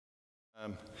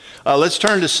Let's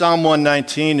turn to Psalm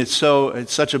 119. It's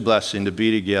such a blessing to be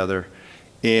together.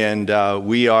 And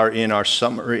we are in our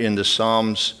Summer in the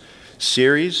Psalms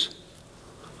series.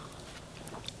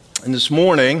 And this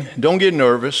morning, don't get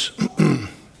nervous,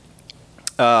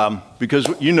 because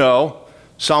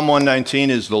Psalm 119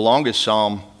 is the longest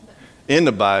psalm in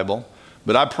the Bible.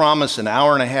 But I promise an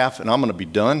hour and a half and I'm going to be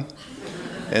done.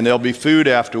 And there'll be food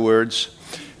afterwards.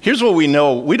 Here's what we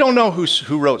know. We don't know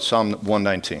who wrote Psalm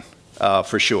 119.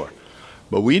 For sure.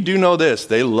 But we do know this.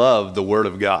 They love the Word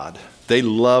of God. They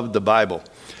love the Bible.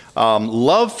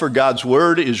 Love for God's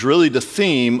Word is really the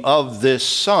theme of this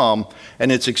psalm,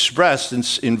 and it's expressed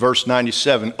in verse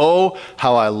 97. Oh,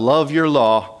 how I love your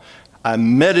law. I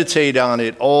meditate on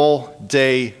it all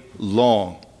day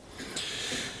long.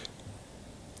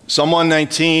 Psalm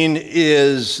 119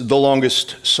 is the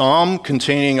longest psalm,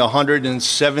 containing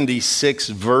 176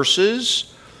 verses.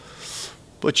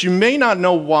 But you may not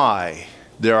know why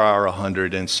there are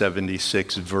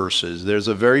 176 verses. There's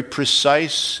a very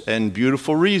precise and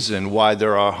beautiful reason why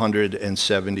there are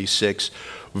 176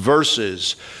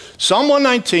 verses. Psalm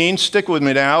 119, stick with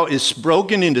me now, is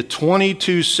broken into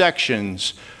 22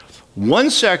 sections. One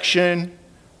section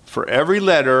for every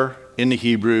letter in the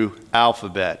Hebrew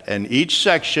alphabet. And each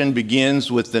section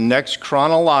begins with the next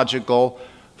chronological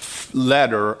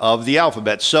letter of the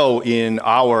alphabet. So in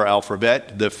our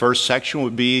alphabet, the first section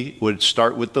would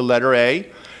start with the letter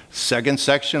A, second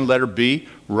section, letter B,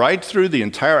 right through the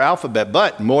entire alphabet.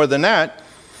 But more than that,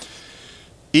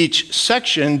 each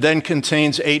section then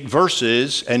contains 8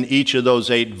 verses, and each of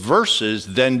those 8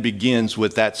 verses then begins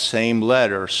with that same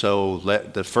letter. So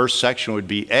the first section would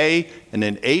be A, and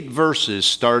then 8 verses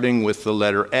starting with the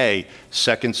letter A.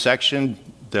 Second section,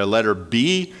 the letter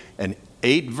B, and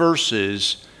 8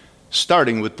 verses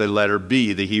starting with the letter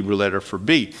B, the Hebrew letter for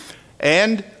B.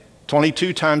 And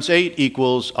 22 times 8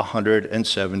 equals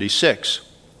 176.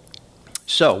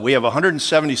 So we have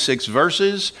 176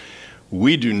 verses.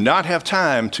 We do not have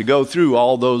time to go through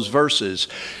all those verses.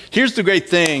 Here's the great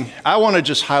thing. I want to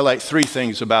just highlight 3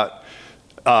 things about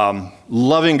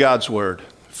loving God's word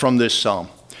from this psalm.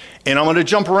 And I'm going to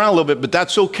jump around a little bit, but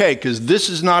that's okay, because this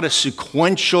is not a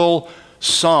sequential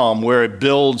psalm where it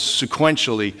builds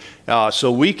sequentially.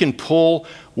 So we can pull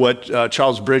what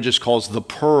Charles Bridges calls the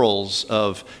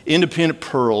independent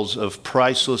pearls of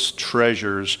priceless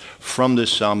treasures from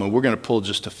this psalm. And we're going to pull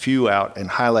just a few out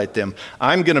and highlight them.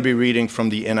 I'm going to be reading from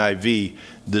the NIV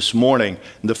this morning.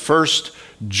 The first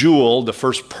jewel, the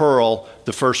first pearl,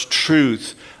 the first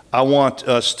truth I want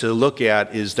us to look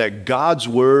at is that God's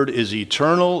word is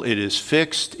eternal. It is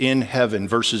fixed in heaven.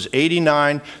 Verses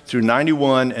 89 through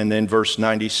 91 and then verse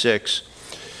 96.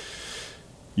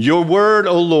 Your word,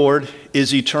 O Lord,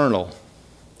 is eternal.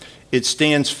 It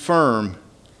stands firm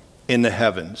in the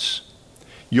heavens.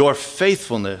 Your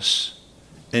faithfulness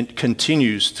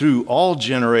continues through all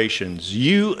generations.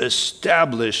 You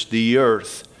establish the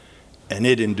earth and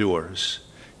it endures.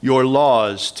 Your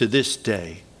laws to this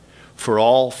day. For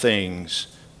all things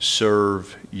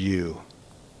serve you.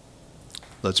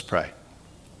 Let's pray.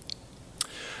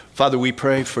 Father, we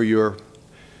pray for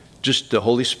just the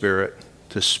Holy Spirit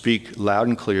to speak loud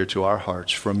and clear to our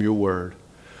hearts from your word.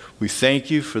 We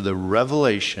thank you for the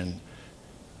revelation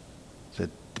that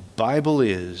the Bible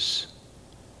is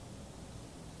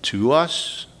to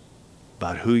us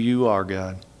about who you are,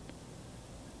 God,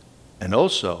 and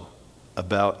also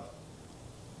about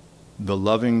the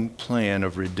loving plan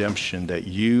of redemption that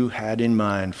you had in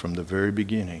mind from the very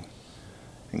beginning,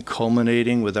 and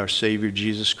culminating with our Savior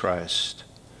Jesus Christ.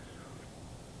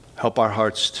 Help our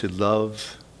hearts to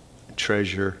love and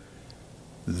treasure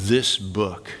this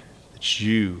book that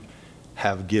you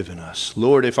have given us.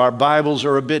 Lord, if our Bibles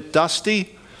are a bit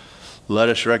dusty, let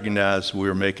us recognize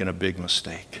we're making a big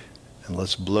mistake. And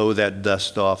let's blow that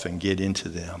dust off and get into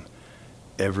them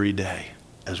every day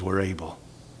as we're able.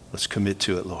 Let's commit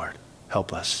to it, Lord.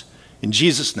 Help us. In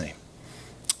Jesus' name,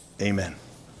 amen.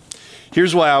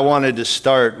 Here's why I wanted to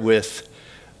start with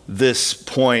this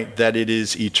point that it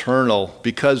is eternal,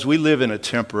 because we live in a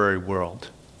temporary world.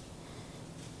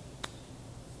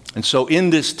 And so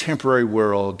in this temporary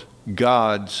world,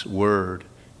 God's word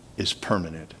is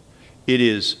permanent. It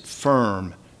is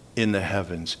firm in the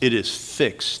heavens. It is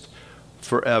fixed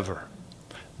forever.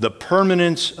 The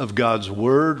permanence of God's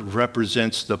word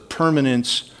represents the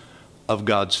permanence of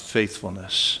God's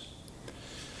faithfulness.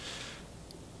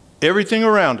 Everything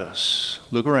around us,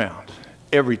 look around,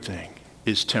 everything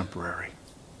is temporary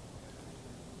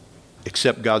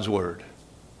except God's word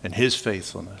and his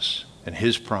faithfulness and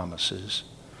his promises.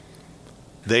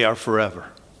 They are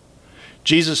forever.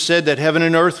 Jesus said that heaven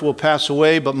and earth will pass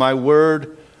away, but my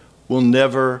word will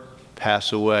never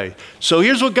pass away. So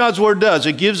here's what God's word does.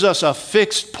 It gives us a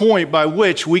fixed point by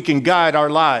which we can guide our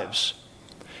lives.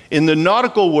 In the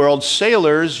nautical world,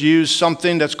 sailors use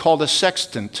something that's called a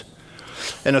sextant.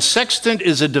 And a sextant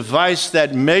is a device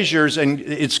that measures, and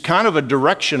it's kind of a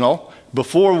directional.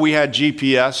 Before we had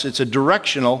GPS, it's a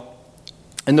directional.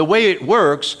 And the way it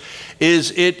works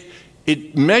is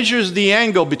it measures the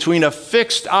angle between a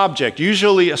fixed object,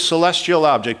 usually a celestial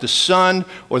object, the sun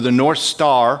or the North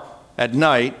Star at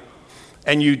night,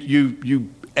 and you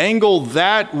angle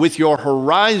that with your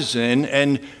horizon,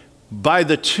 and by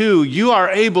the two, you are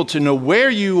able to know where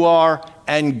you are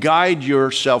and guide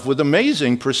yourself with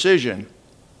amazing precision.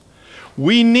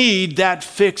 We need that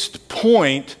fixed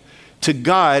point to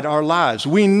guide our lives.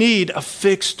 We need a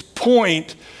fixed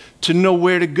point to know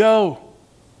where to go.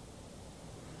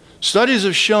 Studies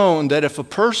have shown that if a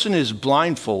person is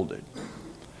blindfolded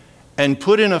and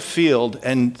put in a field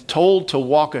and told to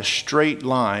walk a straight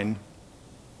line,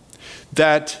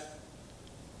 that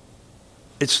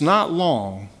it's not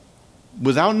long,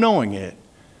 without knowing it,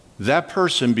 that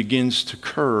person begins to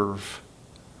curve.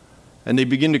 And they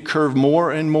begin to curve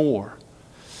more and more.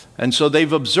 And so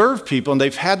they've observed people and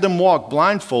they've had them walk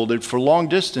blindfolded for long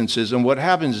distances. And what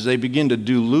happens is they begin to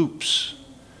do loops.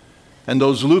 And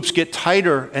those loops get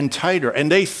tighter and tighter.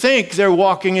 And they think they're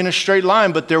walking in a straight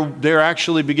line, but they're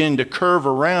actually beginning to curve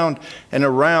around and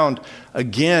around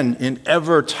again in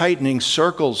ever tightening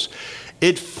circles.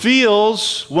 It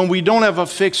feels, when we don't have a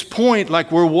fixed point,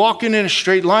 like we're walking in a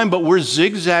straight line, but we're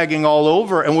zigzagging all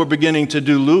over and we're beginning to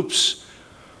do loops.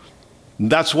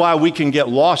 That's why we can get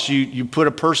lost. You put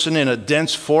a person in a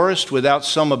dense forest without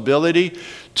some ability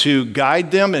to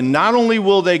guide them, and not only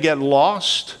will they get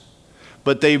lost,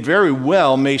 but they very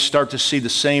well may start to see the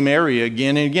same area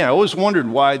again and again. I always wondered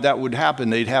why that would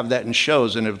happen. They'd have that in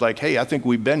shows, and it's like, hey, I think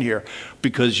we've been here.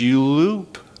 Because you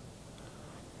loop.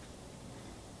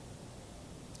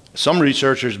 Some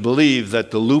researchers believe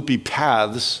that the loopy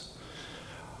paths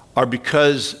are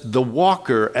because the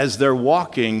walker, as they're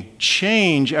walking,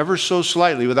 change ever so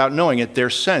slightly, without knowing it, their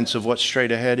sense of what straight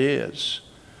ahead is.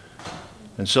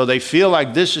 And so they feel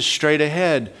like this is straight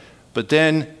ahead, but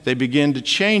then they begin to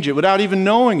change it without even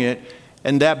knowing it,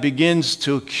 and that begins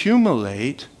to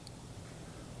accumulate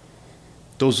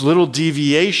those little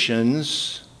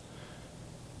deviations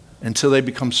until they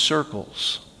become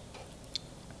circles.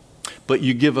 But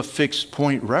you give a fixed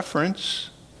point reference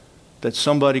that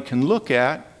somebody can look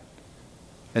at,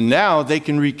 and now they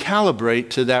can recalibrate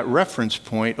to that reference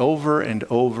point over and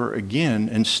over again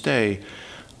and stay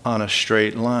on a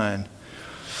straight line.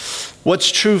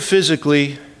 What's true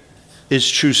physically is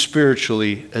true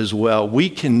spiritually as well. We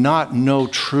cannot know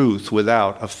truth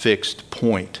without a fixed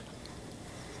point.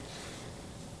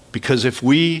 Because if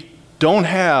we don't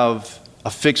have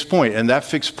a fixed point, and that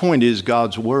fixed point is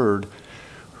God's word,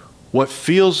 what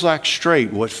feels like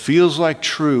straight, what feels like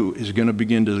true is going to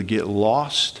begin to get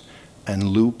lost and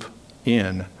loop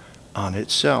in on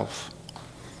itself.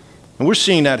 And we're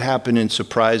seeing that happen in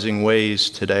surprising ways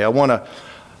today. I want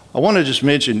to just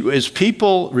mention, as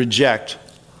people reject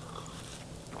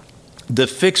the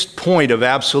fixed point of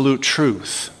absolute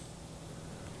truth,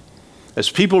 as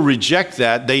people reject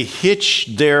that, they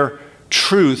hitch their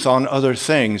truth on other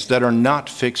things that are not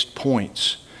fixed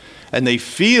points. And we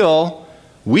feel,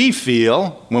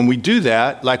 when we do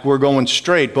that, like we're going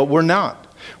straight, but we're not.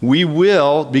 We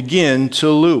will begin to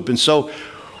loop. And so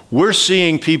we're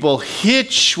seeing people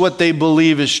hitch what they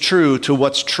believe is true to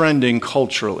what's trending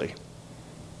culturally,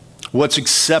 what's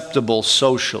acceptable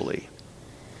socially.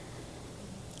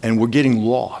 And we're getting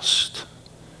lost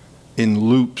in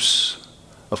loops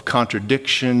of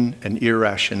contradiction and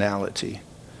irrationality.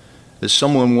 As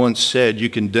someone once said, you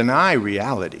can deny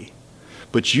reality,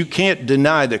 but you can't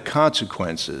deny the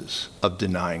consequences of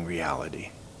denying reality.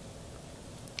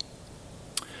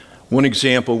 One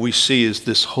example we see is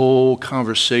this whole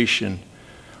conversation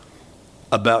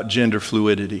about gender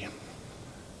fluidity.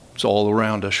 It's all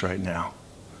around us right now.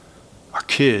 Our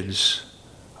kids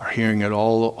are hearing it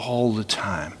all the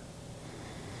time.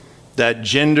 That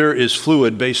gender is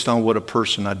fluid based on what a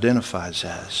person identifies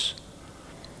as.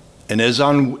 And as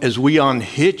we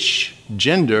unhitch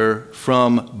gender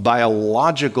from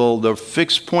the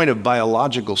fixed point of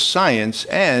biological science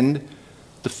and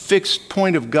the fixed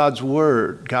point of God's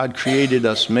word, God created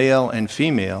us male and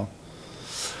female,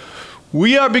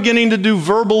 we are beginning to do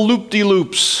verbal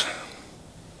loop-de-loops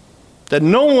that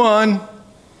no one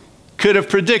could have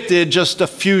predicted just a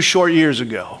few short years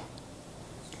ago.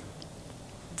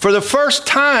 For the first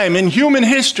time in human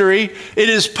history, it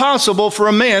is possible for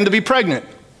a man to be pregnant.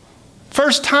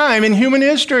 First time in human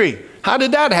history. How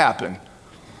did that happen?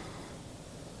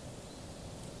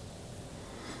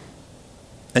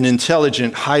 an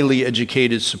intelligent, highly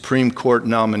educated Supreme Court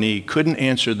nominee couldn't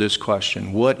answer this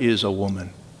question: what is a woman?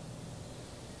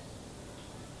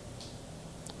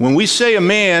 When we say a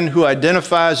man who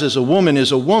identifies as a woman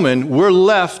is a woman, we're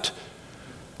left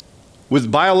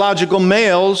with biological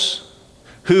males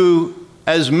who,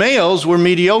 as males, were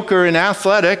mediocre in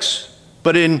athletics,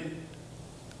 but in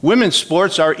women's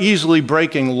sports are easily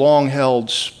breaking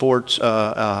long-held sports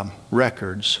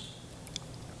records.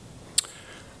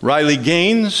 Riley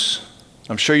Gaines,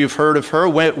 I'm sure you've heard of her,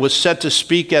 was set to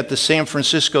speak at the San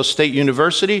Francisco State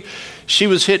University. She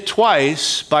was hit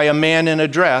twice by a man in a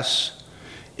dress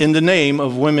in the name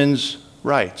of women's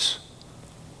rights.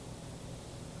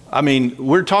 I mean,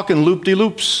 we're talking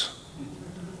loop-de-loops.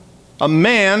 A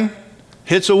man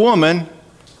hits a woman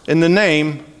in the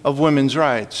name of women's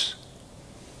rights.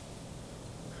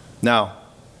 Now,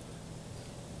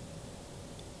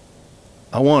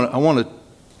 I want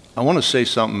to say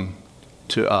something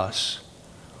to us,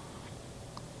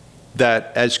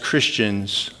 that as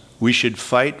Christians, we should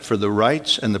fight for the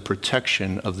rights and the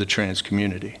protection of the trans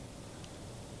community.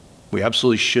 We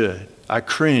absolutely should. I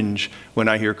cringe when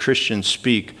I hear Christians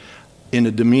speak in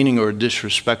a demeaning or a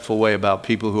disrespectful way about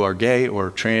people who are gay or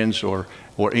trans or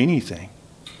anything.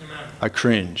 Amen. I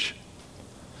cringe.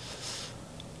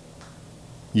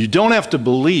 You don't have to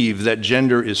believe that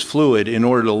gender is fluid in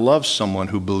order to love someone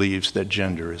who believes that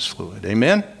gender is fluid.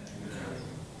 Amen? Amen.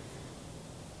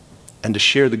 And to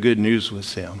share the good news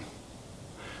with them.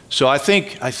 So I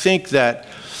think that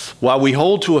while we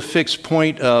hold to a fixed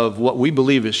point of what we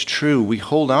believe is true, we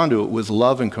hold on to it with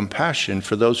love and compassion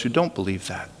for those who don't believe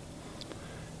that.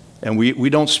 And we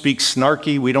don't speak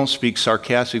snarky, we don't speak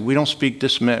sarcastic, we don't speak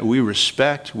dismissive. We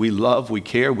respect, we love, we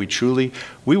care, we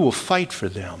will fight for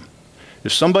them.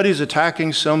 If somebody's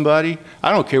attacking somebody,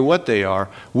 I don't care what they are,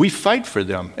 we fight for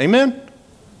them. Amen?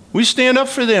 We stand up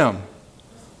for them.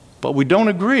 But we don't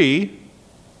agree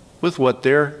with what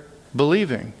they're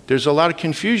believing. There's a lot of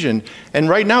confusion. And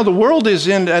right now the world is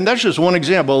in, and that's just one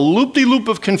example, a loop-de-loop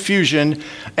of confusion.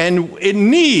 And it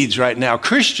needs right now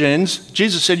Christians,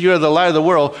 Jesus said you are the light of the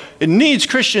world, it needs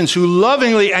Christians who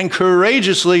lovingly and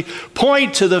courageously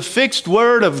point to the fixed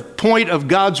point of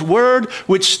God's word,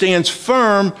 which stands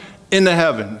firm in the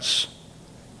heavens.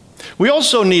 We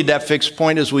also need that fixed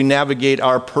point as we navigate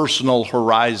our personal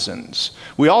horizons.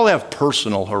 We all have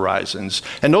personal horizons,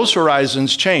 and those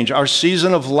horizons change. Our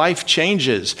season of life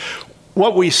changes.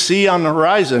 What we see on the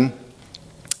horizon,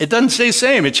 it doesn't stay the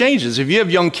same. It changes. If you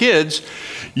have young kids,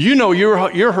 you know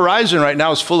your horizon right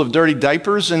now is full of dirty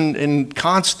diapers and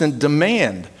constant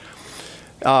demand.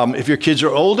 If your kids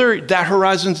are older, that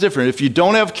horizon's different. If you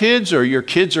don't have kids or your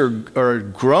kids are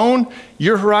grown,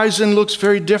 your horizon looks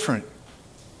very different.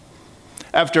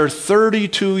 After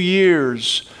 32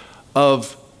 years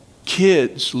of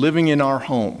kids living in our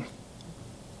home,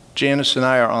 Janice and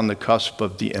I are on the cusp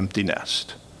of the empty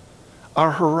nest.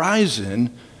 Our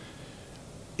horizon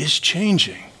is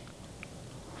changing.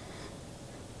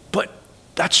 But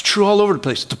that's true all over the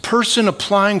place. The person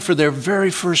applying for their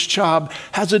very first job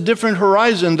has a different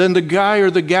horizon than the guy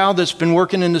or the gal that's been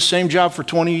working in the same job for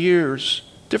 20 years.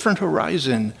 Different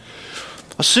horizon.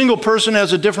 A single person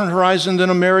has a different horizon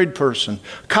than a married person.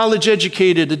 College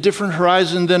educated, a different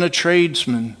horizon than a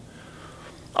tradesman.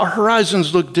 Our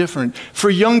horizons look different. For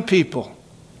young people,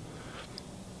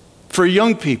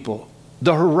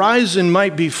 the horizon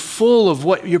might be full of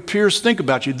what your peers think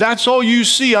about you. That's all you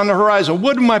see on the horizon.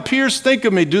 What do my peers think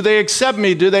of me? Do they accept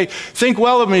me? Do they think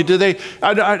well of me? I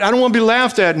don't want to be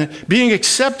laughed at. And being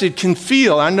accepted can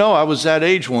feel, I know I was that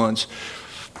age once,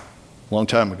 a long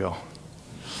time ago.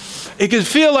 It can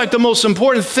feel like the most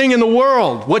important thing in the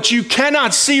world. What you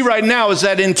cannot see right now is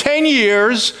that in 10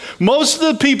 years, most of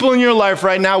the people in your life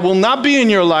right now will not be in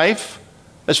your life,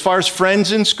 as far as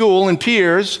friends in school and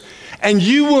peers, and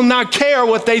you will not care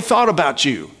what they thought about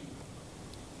you.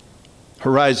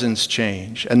 Horizons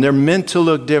change, and they're meant to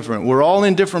look different. We're all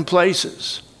in different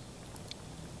places.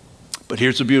 But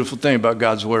here's the beautiful thing about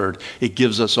God's word. It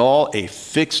gives us all a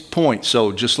fixed point.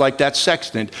 So just like that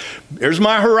sextant, there's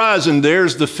my horizon,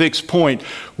 there's the fixed point.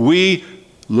 We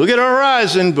look at our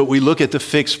horizon, but we look at the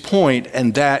fixed point,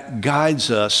 and that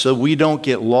guides us so we don't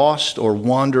get lost or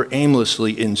wander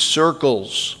aimlessly in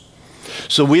circles.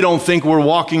 So we don't think we're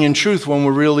walking in truth when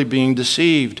we're really being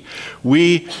deceived.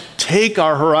 We take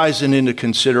our horizon into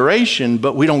consideration,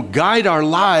 but we don't guide our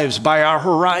lives by our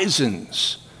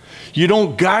horizons. You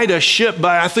don't guide a ship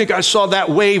by, I think I saw that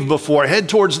wave before. Head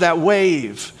towards that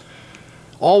wave.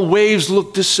 All waves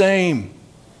look the same.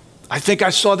 I think I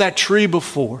saw that tree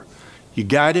before. You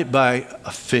guide it by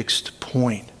a fixed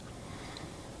point.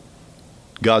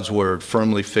 God's word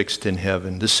firmly fixed in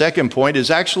heaven. The second point is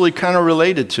actually kind of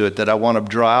related to it that I want to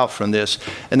draw out from this,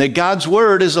 and that God's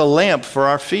word is a lamp for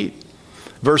our feet.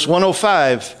 Verse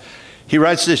 105, he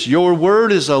writes this, your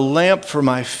word is a lamp for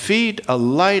my feet, a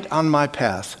light on my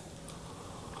path.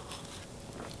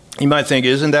 You might think,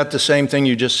 isn't that the same thing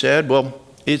you just said? Well,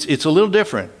 it's a little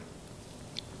different.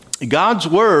 God's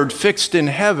word fixed in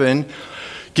heaven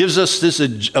gives us this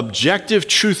objective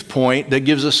truth point that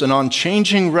gives us an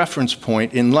unchanging reference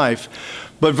point in life.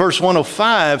 But verse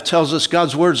 105 tells us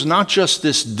God's word is not just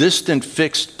this distant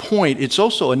fixed point, it's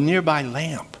also a nearby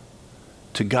lamp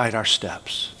to guide our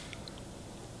steps.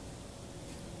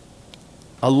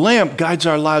 A lamp guides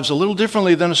our lives a little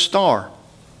differently than a star.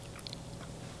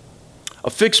 A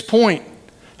fixed point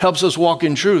helps us walk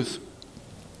in truth,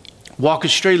 walk a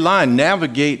straight line,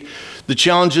 navigate the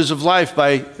challenges of life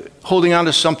by holding on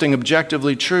to something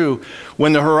objectively true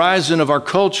when the horizon of our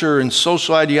culture and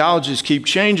social ideologies keep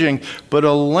changing, but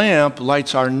a lamp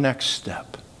lights our next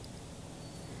step,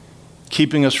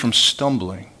 keeping us from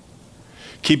stumbling,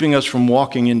 keeping us from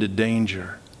walking into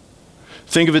danger.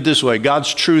 Think of it this way,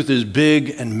 God's truth is big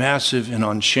and massive and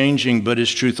unchanging, but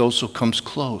his truth also comes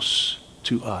close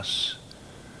to us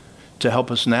to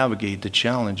help us navigate the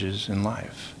challenges in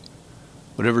life.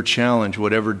 Whatever challenge,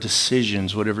 whatever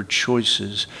decisions, whatever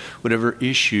choices, whatever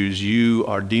issues you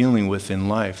are dealing with in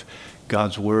life,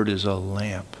 God's word is a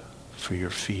lamp for your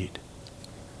feet.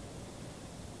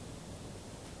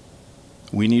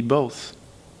 We need both,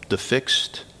 the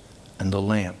fixed and the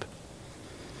lamp.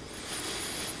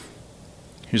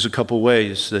 Here's a couple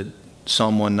ways that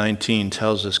Psalm 119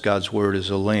 tells us God's word is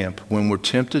a lamp. When we're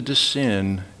tempted to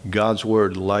sin, God's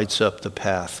word lights up the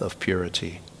path of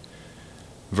purity.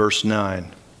 Verse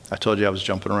 9. I told you I was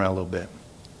jumping around a little bit.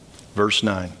 Verse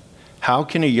 9. How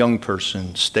can a young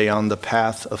person stay on the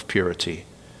path of purity?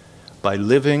 By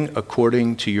living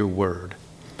according to your word.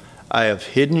 I have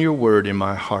hidden your word in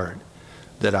my heart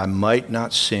that I might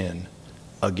not sin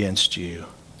against you.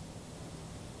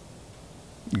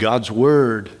 God's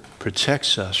word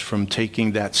protects us from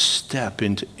taking that step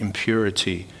into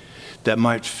impurity that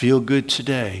might feel good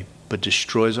today but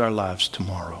destroys our lives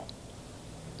tomorrow.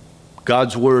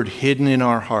 God's word hidden in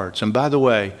our hearts. And by the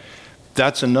way,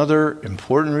 that's another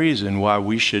important reason why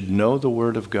we should know the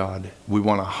word of God. We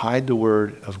want to hide the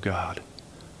word of God.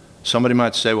 Somebody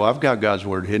might say, well, I've got God's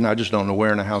word hidden. I just don't know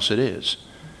where in the house it is.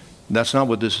 That's not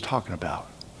what this is talking about.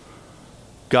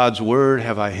 God's word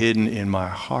have I hidden in my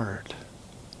heart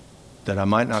that I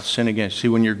might not sin against. See,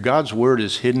 when your God's word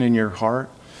is hidden in your heart,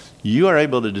 you are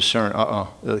able to discern,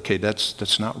 okay,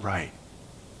 that's not right.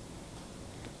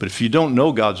 But if you don't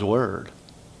know God's word,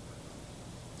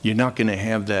 you're not going to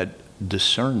have that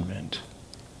discernment.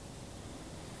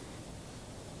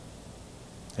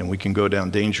 And we can go down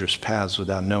dangerous paths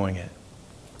without knowing it.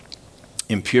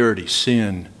 Impurity,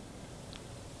 sin,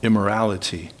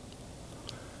 immorality.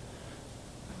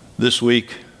 This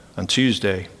week, on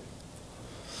Tuesday,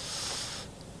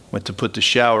 went to put the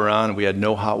shower on, and we had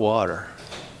no hot water.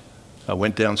 I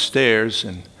went downstairs,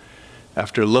 and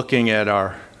after looking at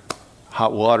our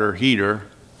hot water heater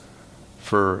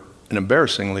for an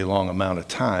embarrassingly long amount of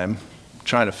time,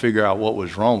 trying to figure out what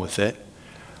was wrong with it,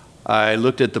 I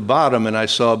looked at the bottom and I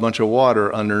saw a bunch of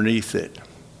water underneath it. It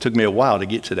took me a while to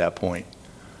get to that point.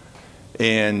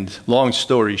 And long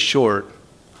story short,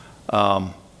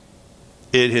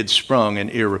 it had sprung an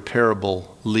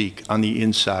irreparable leak on the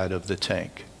inside of the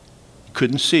tank.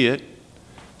 Couldn't see it.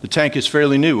 The tank is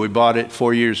fairly new. We bought it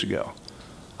 4 years ago.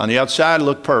 On the outside, it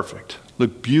looked perfect.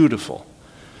 Looked beautiful.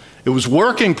 It was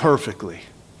working perfectly.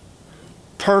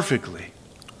 Perfectly.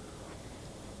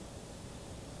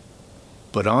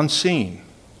 But unseen,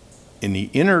 in the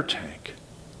inner tank,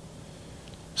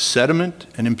 sediment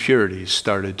and impurities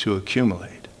started to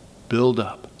accumulate, build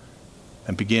up,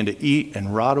 and began to eat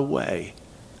and rot away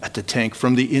at the tank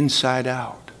from the inside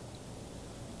out.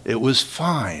 It was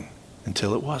fine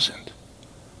until it wasn't.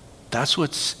 That's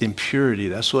what's impurity.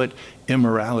 That's what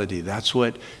immorality. That's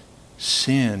what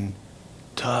sin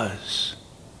does.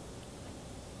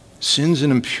 Sin's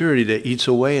an impurity that eats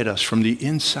away at us from the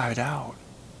inside out.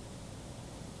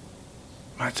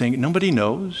 I think nobody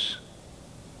knows.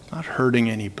 Not hurting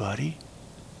anybody.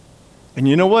 And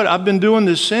you know what? I've been doing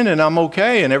this sin and I'm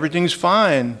okay and everything's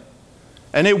fine.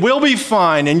 And it will be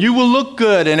fine and you will look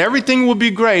good and everything will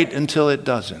be great until it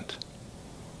doesn't.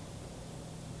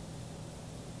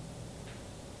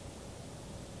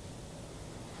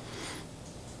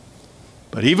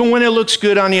 But even when it looks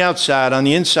good on the outside, on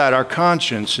the inside, our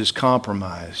conscience is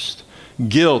compromised.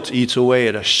 Guilt eats away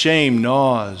at us. Shame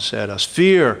gnaws at us.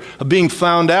 Fear of being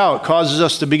found out causes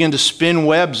us to begin to spin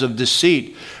webs of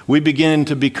deceit. We begin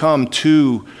to become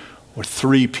 2 or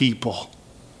 3 people,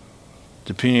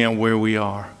 depending on where we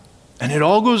are. And it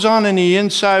all goes on in the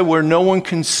inside where no one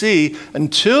can see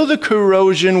until the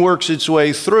corrosion works its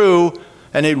way through,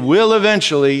 and it will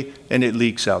eventually, and it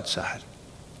leaks outside.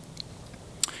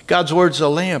 God's word's a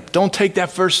lamp. Don't take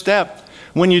that first step.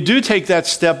 When you do take that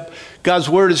step, God's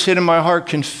word is hid in my heart.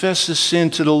 Confess the sin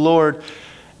to the Lord,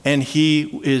 and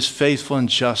he is faithful and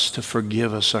just to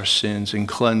forgive us our sins and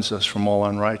cleanse us from all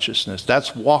unrighteousness.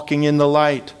 That's walking in the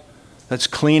light. That's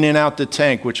cleaning out the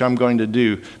tank, which I'm going to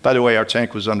do. By the way, our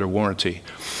tank was under warranty,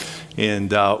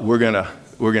 and we're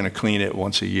gonna clean it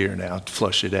once a year now,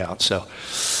 flush it out. So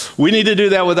we need to do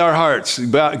that with our hearts.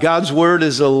 God's word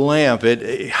is a lamp.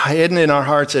 Hidden in our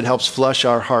hearts, it helps flush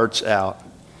our hearts out.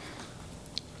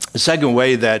 The second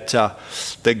way that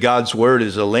God's word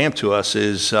is a lamp to us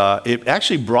is it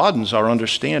actually broadens our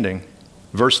understanding.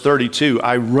 Verse 32,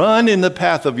 I run in the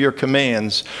path of your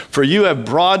commands, for you have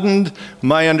broadened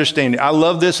my understanding. I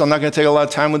love this. I'm not going to take a lot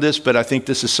of time with this, but I think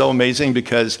this is so amazing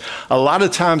because a lot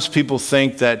of times people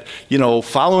think that,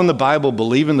 following the Bible,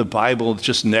 believing the Bible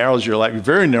just narrows your life. You're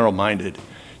very narrow-minded,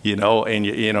 and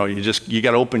you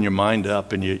got to open your mind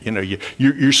up, and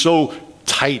you're so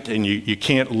tight, and you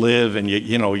can't live, and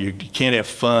you can't have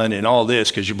fun and all this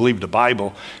because you believe the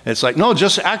Bible. And it's like, no,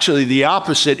 just actually the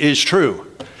opposite is true.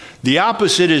 The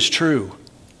opposite is true.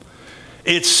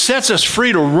 It sets us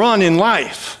free to run in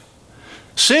life.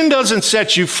 Sin doesn't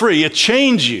set you free, it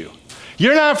chains you.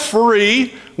 You're not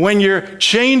free when you're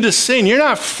chained to sin. You're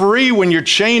not free when you're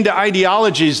chained to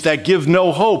ideologies that give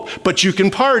no hope. But you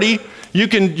can party. You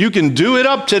can do it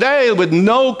up today with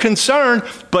no concern,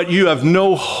 but you have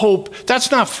no hope.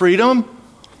 That's not freedom.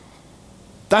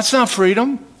 That's not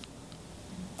freedom.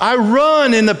 I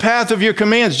run in the path of your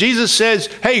commands. Jesus says,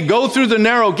 hey, go through the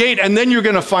narrow gate, and then you're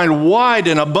going to find wide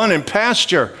and abundant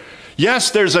pasture. Yes,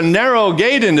 there's a narrow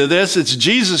gate into this. It's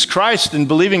Jesus Christ and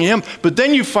believing him. But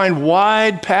then you find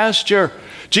wide pasture.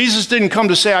 Jesus didn't come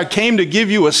to say, I came to give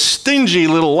you a stingy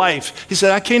little life. He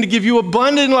said, I came to give you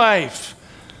abundant life,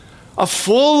 a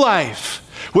full life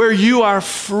where you are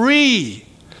free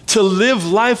to live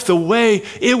life the way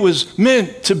it was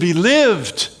meant to be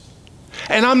lived.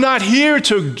 And I'm not here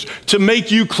to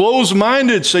make you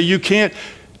close-minded so you can't.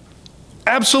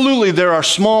 Absolutely, there are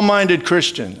small-minded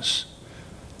Christians.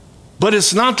 But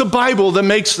it's not the Bible that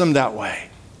makes them that way.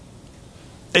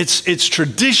 It's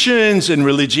traditions and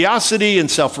religiosity and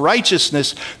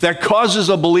self-righteousness that causes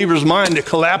a believer's mind to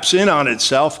collapse in on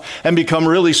itself and become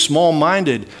really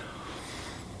small-minded.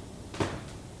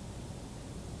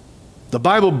 The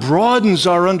Bible broadens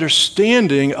our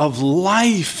understanding of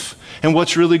life and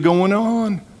what's really going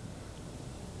on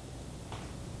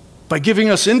by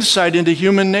giving us insight into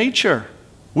human nature.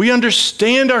 We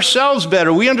understand ourselves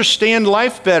better. We understand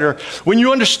life better. When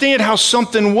you understand how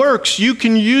something works, you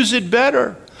can use it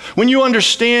better. When you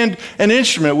understand an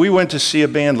instrument, we went to see a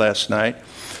band last night,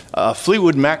 a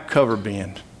Fleetwood Mac cover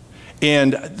band,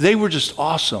 and they were just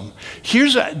awesome.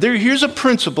 Here's a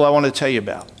principle I want to tell you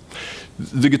about.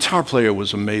 The guitar player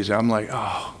was amazing. I'm like,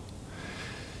 oh,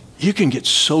 you can get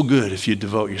so good if you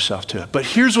devote yourself to it. But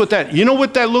here's what you know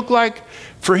what that looked like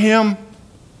for him?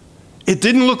 It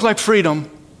didn't look like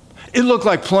freedom. It looked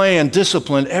like playing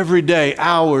discipline every day,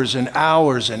 hours and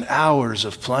hours and hours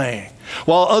of playing.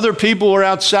 While other people were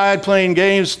outside playing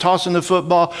games, tossing the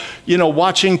football,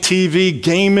 watching TV,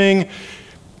 gaming,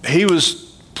 he was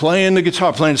playing the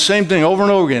guitar, playing the same thing over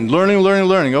and over again,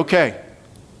 learning. Okay.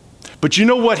 But you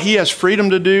know what he has freedom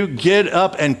to do? Get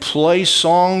up and play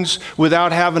songs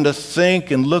without having to think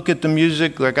and look at the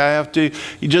music like I have to.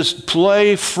 You just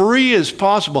play free as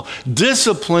possible.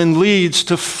 Discipline leads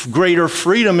to greater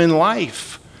freedom in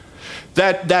life.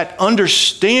 That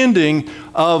understanding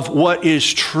of what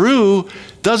is true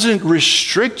doesn't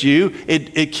restrict you.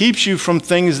 It keeps you from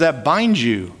things that bind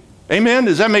you. Amen?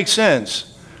 Does that make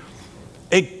sense?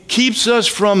 It keeps us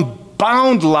from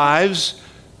bound lives.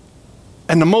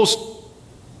 And the most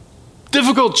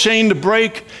difficult chain to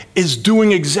break is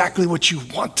doing exactly what you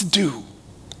want to do.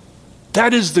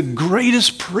 That is the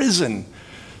greatest prison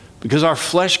because our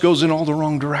flesh goes in all the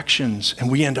wrong directions and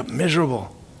we end up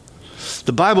miserable.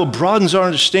 The Bible broadens our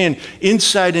understanding,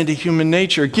 insight into human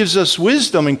nature. It gives us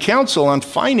wisdom and counsel on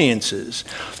finances.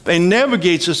 It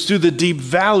navigates us through the deep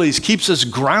valleys, keeps us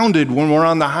grounded when we're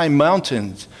on the high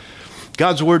mountains.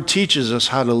 God's word teaches us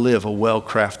how to live a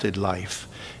well-crafted life.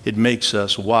 It makes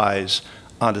us wise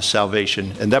unto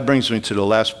salvation. And that brings me to the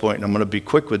last point, and I'm going to be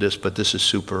quick with this, but this is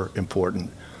super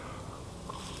important.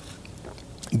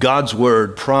 God's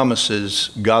word promises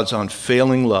God's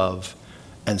unfailing love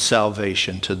and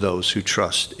salvation to those who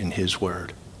trust in his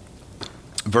word.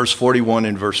 Verse 41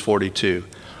 and verse 42.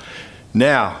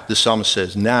 Now, the psalmist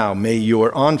says, now may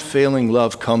your unfailing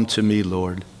love come to me,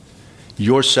 Lord,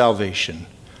 your salvation,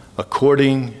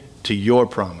 according to your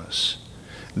promise.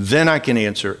 Then I can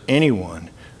answer anyone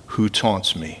who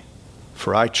taunts me,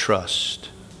 for I trust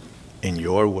in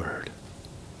your word.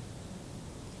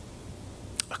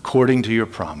 According to your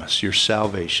promise, your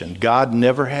salvation. God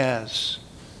never has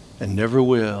and never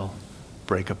will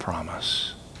break a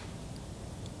promise.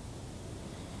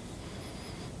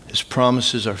 His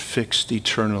promises are fixed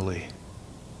eternally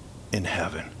in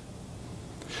heaven.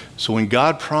 So when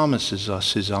God promises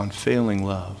us his unfailing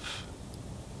love,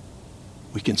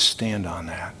 we can stand on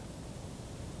that.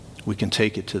 We can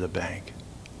take it to the bank.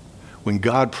 When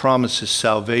God promises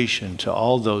salvation to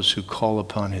all those who call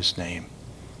upon his name,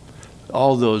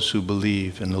 all those who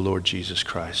believe in the Lord Jesus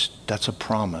Christ, that's a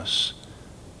promise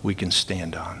we can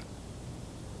stand on.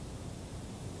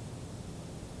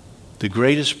 The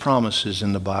greatest promises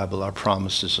in the Bible are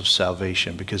promises of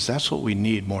salvation, because that's what we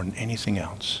need more than anything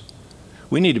else.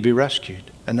 We need to be rescued,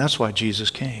 and that's why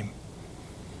Jesus came.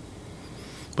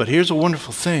 But here's a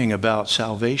wonderful thing about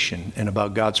salvation and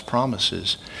about God's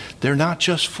promises. They're not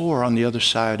just for on the other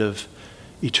side of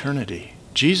eternity.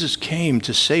 Jesus came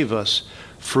to save us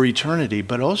for eternity,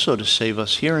 but also to save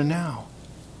us here and now.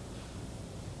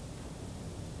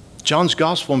 John's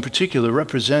gospel in particular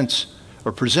presents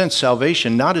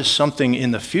salvation not as something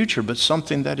in the future, but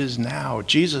something that is now.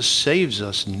 Jesus saves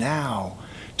us now.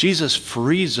 Jesus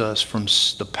frees us from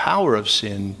the power of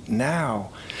sin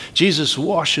now. Jesus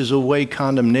washes away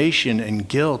condemnation and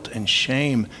guilt and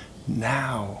shame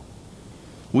now.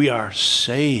 We are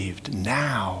saved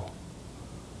now.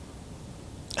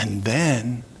 And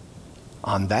then,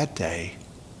 on that day,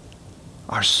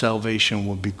 our salvation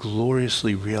will be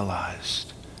gloriously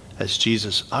realized as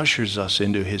Jesus ushers us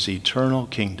into his eternal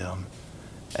kingdom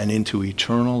and into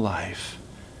eternal life,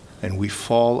 and we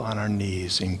fall on our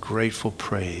knees in grateful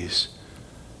praise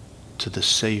to the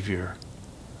Savior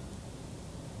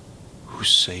who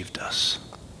saved us.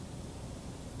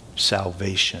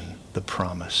 Salvation, the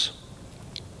promise.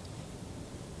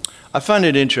 I find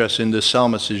it interesting the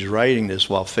psalmist is writing this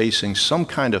while facing some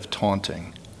kind of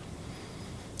taunting.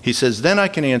 He says, then I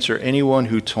can answer anyone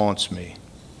who taunts me.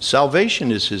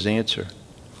 Salvation is his answer.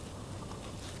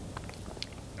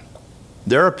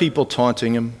 There are people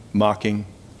taunting him, mocking,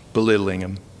 belittling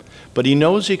him, but he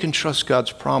knows he can trust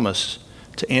God's promise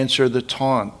to answer the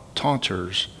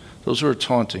taunters, those who are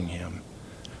taunting him.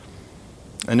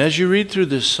 And as you read through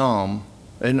this psalm,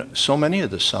 and so many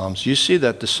of the psalms, you see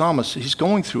that the psalmist, he's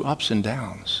going through ups and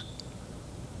downs.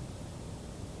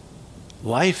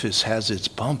 Life has its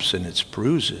bumps and its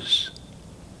bruises.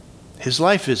 His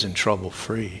life isn't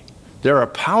trouble-free. There are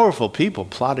powerful people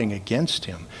plotting against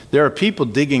him. There are people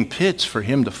digging pits for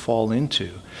him to fall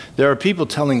into. There are people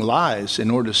telling lies in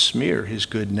order to smear his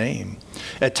good name.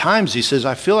 At times he says,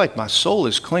 I feel like my soul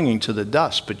is clinging to the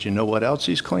dust, but you know what else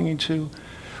he's clinging to?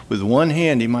 With one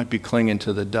hand he might be clinging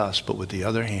to the dust, but with the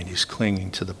other hand he's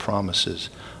clinging to the promises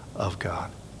of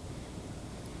God.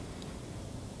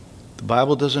 The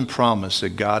Bible doesn't promise that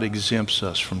God exempts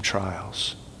us from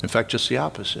trials. In fact, just the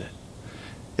opposite.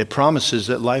 It promises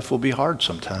that life will be hard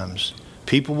sometimes.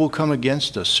 People will come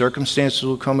against us. Circumstances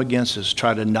will come against us,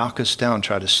 try to knock us down,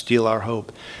 try to steal our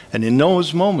hope. And in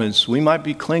those moments, we might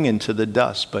be clinging to the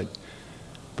dust, but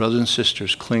brothers and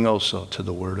sisters, cling also to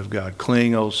the Word of God.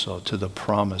 Cling also to the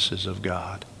promises of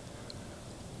God.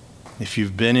 If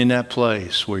you've been in that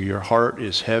place where your heart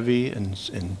is heavy and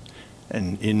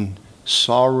in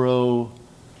sorrow,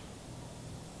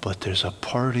 but there's a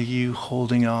part of you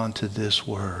holding on to this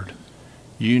Word,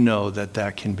 you know that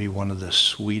that can be one of the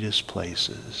sweetest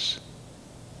places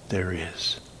there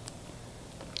is.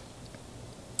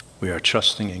 We are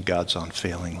trusting in God's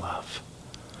unfailing love.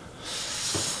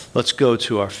 Let's go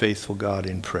to our faithful God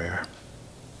in prayer.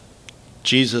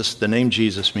 Jesus, the name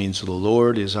Jesus means the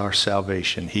Lord is our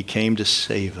salvation. He came to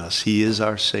save us. He is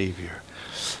our Savior.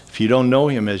 If you don't know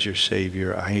him as your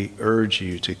Savior, I urge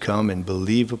you to come and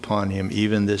believe upon him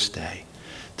even this day,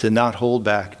 to not hold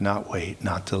back, not wait,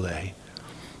 not delay.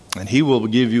 And he will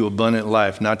give you abundant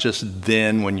life, not just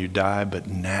then when you die, but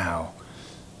now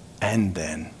and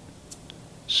then.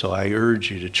 So I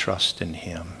urge you to trust in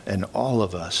him. And all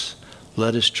of us,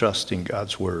 let us trust in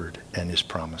God's word and his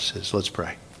promises. Let's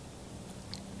pray.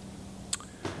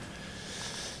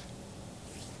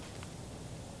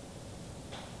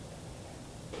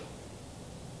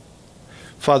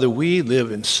 Father, we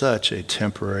live in such a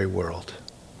temporary world.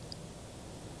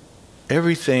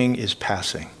 Everything is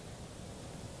passing.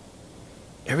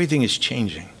 Everything is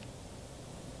changing.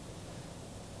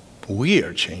 We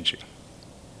are changing.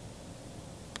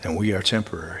 And we are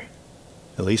temporary,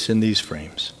 at least in these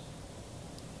frames.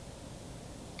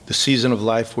 The season of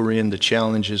life we're in, the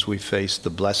challenges we face, the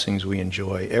blessings we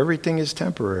enjoy, everything is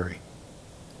temporary.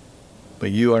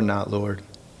 But you are not, Lord,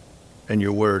 and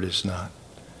your word is not.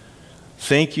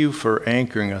 Thank you for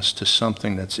anchoring us to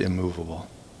something that's immovable,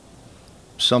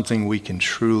 something we can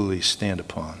truly stand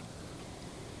upon,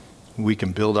 we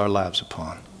can build our lives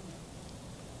upon.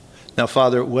 Now,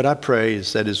 Father, what I pray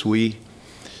is that as we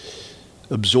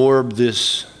absorb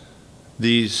these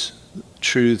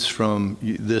truths from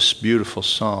this beautiful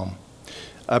psalm,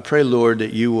 I pray, Lord,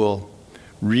 that you will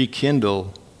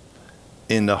rekindle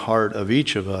in the heart of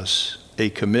each of us a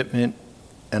commitment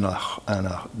and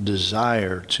a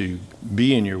desire to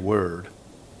be in your word.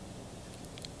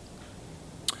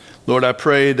 Lord, I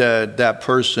pray that that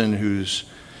person who's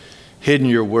hidden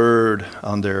your word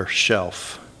on their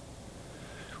shelf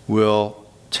will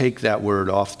take that word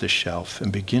off the shelf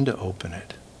and begin to open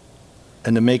it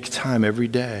and to make time every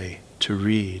day to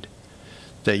read,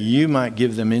 that you might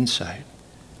give them insight,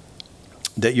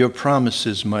 that your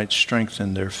promises might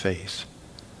strengthen their faith,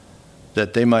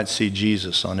 that they might see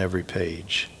Jesus on every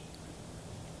page.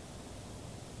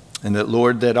 And that,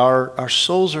 Lord, that our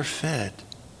souls are fed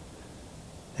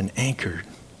and anchored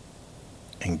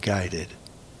and guided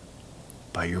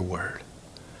by your word.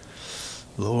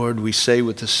 Lord, we say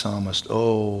with the psalmist,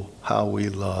 oh, how we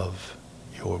love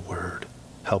your word.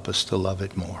 Help us to love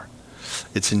it more.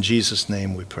 It's in Jesus'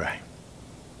 name we pray.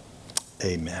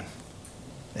 Amen.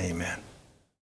 Amen.